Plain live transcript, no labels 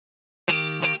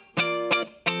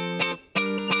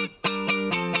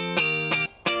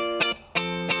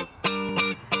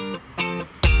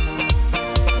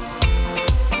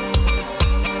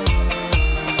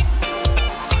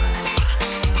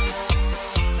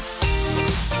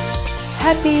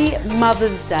Happy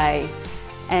Mother's Day.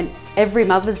 And every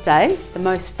Mother's Day, the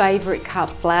most favourite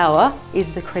cut flower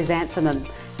is the chrysanthemum.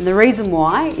 And the reason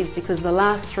why is because the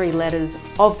last 3 letters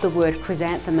of the word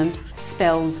chrysanthemum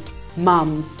spells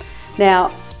mum.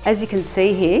 Now, as you can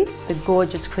see here, the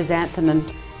gorgeous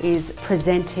chrysanthemum is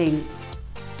presenting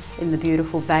in the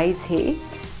beautiful vase here.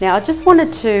 Now, I just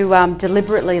wanted to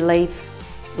deliberately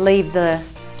leave the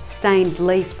stained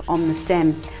leaf on the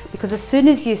stem, because as soon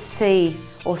as you see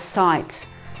or sight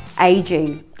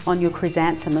aging on your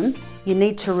chrysanthemum, you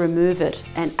need to remove it,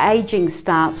 and aging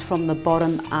starts from the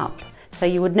bottom up. So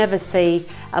you would never see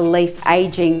a leaf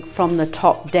aging from the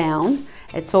top down,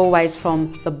 it's always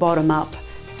from the bottom up.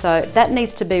 So that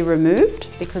needs to be removed,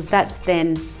 because that's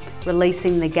then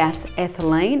releasing the gas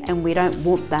ethylene, and we don't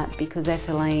want that, because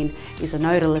ethylene is an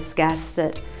odourless gas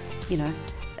that,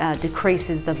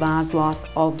 decreases the vase life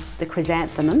of the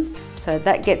chrysanthemum. So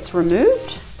that gets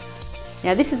removed.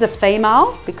 Now this is a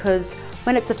female, because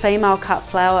when it's a female cut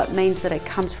flower, it means that it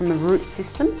comes from a root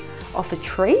system off a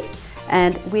tree.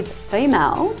 And with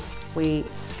females, we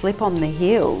slip on the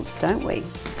heels, don't we?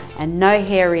 And no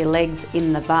hairy legs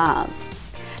in the vase.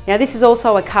 Now this is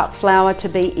also a cut flower to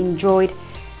be enjoyed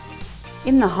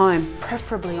in the home,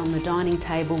 preferably on the dining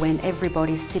table when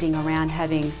everybody's sitting around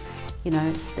having,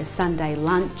 the Sunday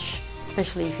lunch,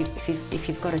 especially if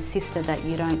you've got a sister that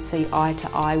you don't see eye to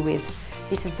eye with.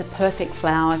 This is a perfect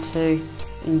flower to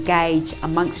engage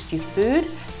amongst your food,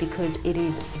 because it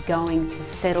is going to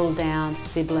settle down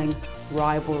sibling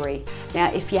rivalry.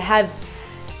 Now, if you have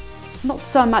not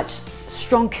so much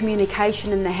strong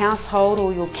communication in the household,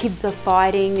 or your kids are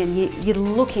fighting and you're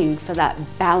looking for that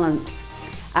balance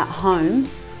at home,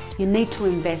 you need to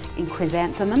invest in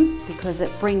chrysanthemum, because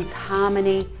it brings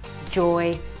harmony,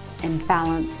 joy and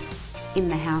balance in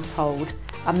the household.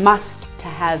 A must to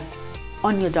have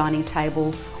on your dining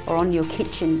table or on your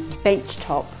kitchen bench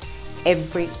top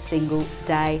every single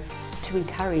day to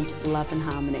encourage love and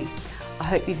harmony. I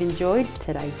hope you've enjoyed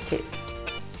today's tip.